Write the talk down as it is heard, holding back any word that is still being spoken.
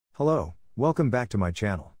Hello, welcome back to my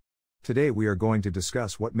channel. Today we are going to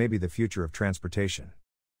discuss what may be the future of transportation.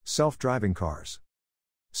 Self-driving cars.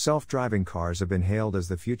 Self-driving cars have been hailed as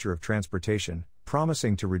the future of transportation,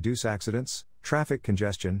 promising to reduce accidents, traffic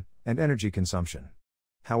congestion, and energy consumption.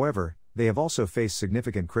 However, they have also faced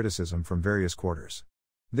significant criticism from various quarters.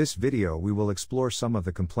 This video we will explore some of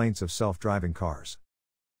the complaints of self-driving cars.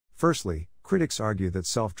 Firstly, critics argue that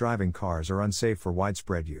self-driving cars are unsafe for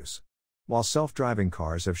widespread use. While self-driving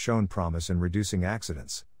cars have shown promise in reducing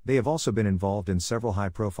accidents, they have also been involved in several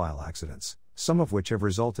high-profile accidents, some of which have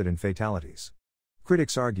resulted in fatalities.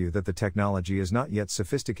 Critics argue that the technology is not yet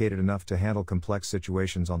sophisticated enough to handle complex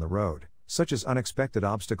situations on the road, such as unexpected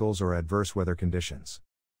obstacles or adverse weather conditions.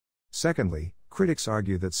 Secondly, critics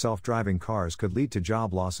argue that self-driving cars could lead to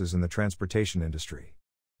job losses in the transportation industry.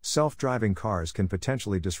 Self-driving cars can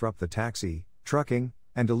potentially disrupt the taxi, trucking,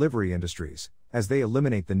 and delivery industries, as they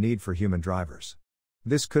eliminate the need for human drivers.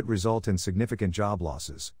 This could result in significant job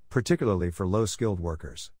losses, particularly for low-skilled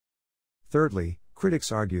workers. Thirdly,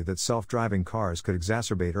 critics argue that self-driving cars could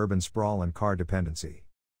exacerbate urban sprawl and car dependency.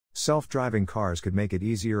 Self-driving cars could make it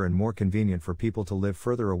easier and more convenient for people to live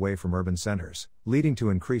further away from urban centers, leading to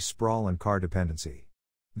increased sprawl and car dependency.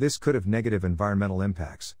 This could have negative environmental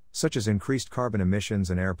impacts, such as increased carbon emissions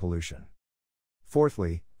and air pollution.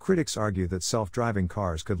 Fourthly, critics argue that self-driving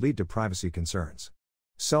cars could lead to privacy concerns.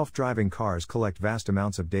 Self-driving cars collect vast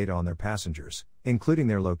amounts of data on their passengers, including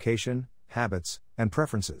their location, habits, and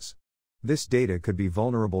preferences. This data could be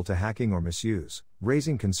vulnerable to hacking or misuse,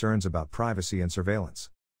 raising concerns about privacy and surveillance.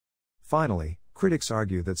 Finally, critics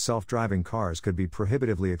argue that self-driving cars could be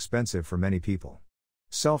prohibitively expensive for many people.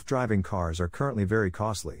 Self-driving cars are currently very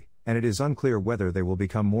costly, and it is unclear whether they will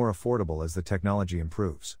become more affordable as the technology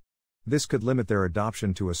improves. This could limit their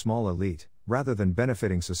adoption to a small elite, rather than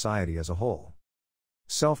benefiting society as a whole.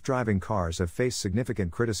 Self-driving cars have faced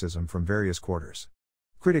significant criticism from various quarters.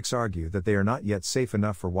 Critics argue that they are not yet safe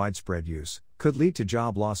enough for widespread use, could lead to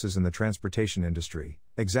job losses in the transportation industry,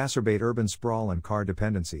 exacerbate urban sprawl and car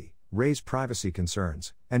dependency, raise privacy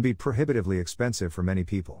concerns, and be prohibitively expensive for many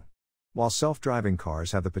people. While self-driving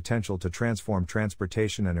cars have the potential to transform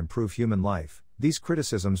transportation and improve human life, these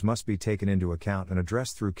criticisms must be taken into account and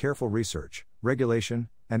addressed through careful research, regulation,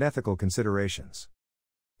 and ethical considerations.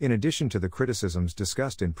 In addition to the criticisms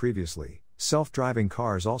discussed previously, self-driving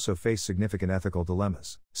cars also face significant ethical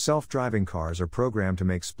dilemmas. Self-driving cars are programmed to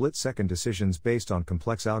make split-second decisions based on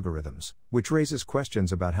complex algorithms, which raises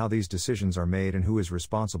questions about how these decisions are made and who is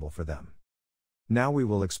responsible for them. Now we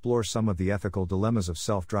will explore some of the ethical dilemmas of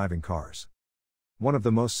self-driving cars. One of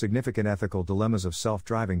the most significant ethical dilemmas of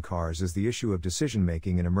self-driving cars is the issue of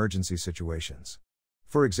decision-making in emergency situations.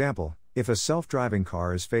 For example, if a self-driving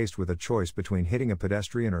car is faced with a choice between hitting a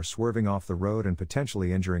pedestrian or swerving off the road and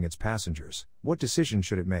potentially injuring its passengers, what decision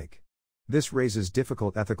should it make? This raises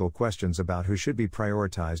difficult ethical questions about who should be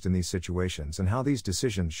prioritized in these situations and how these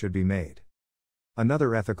decisions should be made.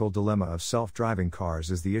 Another ethical dilemma of self-driving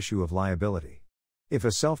cars is the issue of liability. If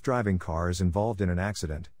a self-driving car is involved in an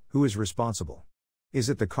accident, who is responsible? Is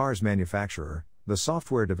it the car's manufacturer, the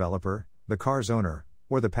software developer, the car's owner,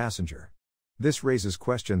 or the passenger? This raises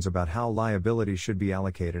questions about how liability should be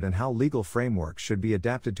allocated and how legal frameworks should be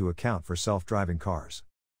adapted to account for self-driving cars.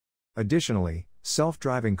 Additionally,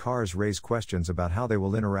 self-driving cars raise questions about how they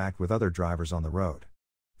will interact with other drivers on the road.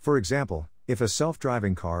 For example, if a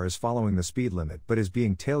self-driving car is following the speed limit but is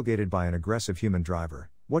being tailgated by an aggressive human driver,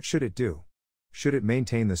 what should it do? Should it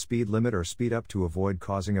maintain the speed limit or speed up to avoid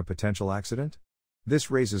causing a potential accident?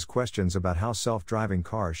 This raises questions about how self-driving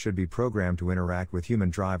cars should be programmed to interact with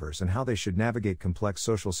human drivers and how they should navigate complex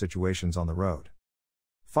social situations on the road.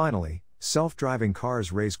 Finally, self-driving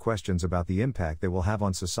cars raise questions about the impact they will have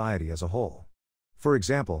on society as a whole. For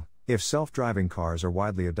example, if self-driving cars are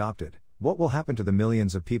widely adopted, what will happen to the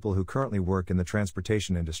millions of people who currently work in the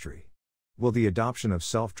transportation industry? Will the adoption of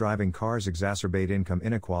self-driving cars exacerbate income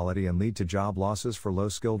inequality and lead to job losses for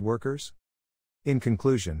low-skilled workers? In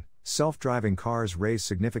conclusion, self-driving cars raise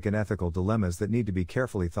significant ethical dilemmas that need to be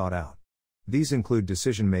carefully thought out. These include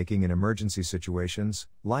decision-making in emergency situations,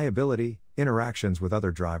 liability, interactions with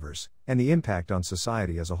other drivers, and the impact on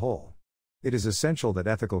society as a whole. It is essential that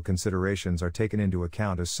ethical considerations are taken into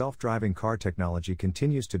account as self-driving car technology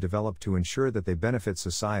continues to develop to ensure that they benefit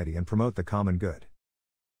society and promote the common good.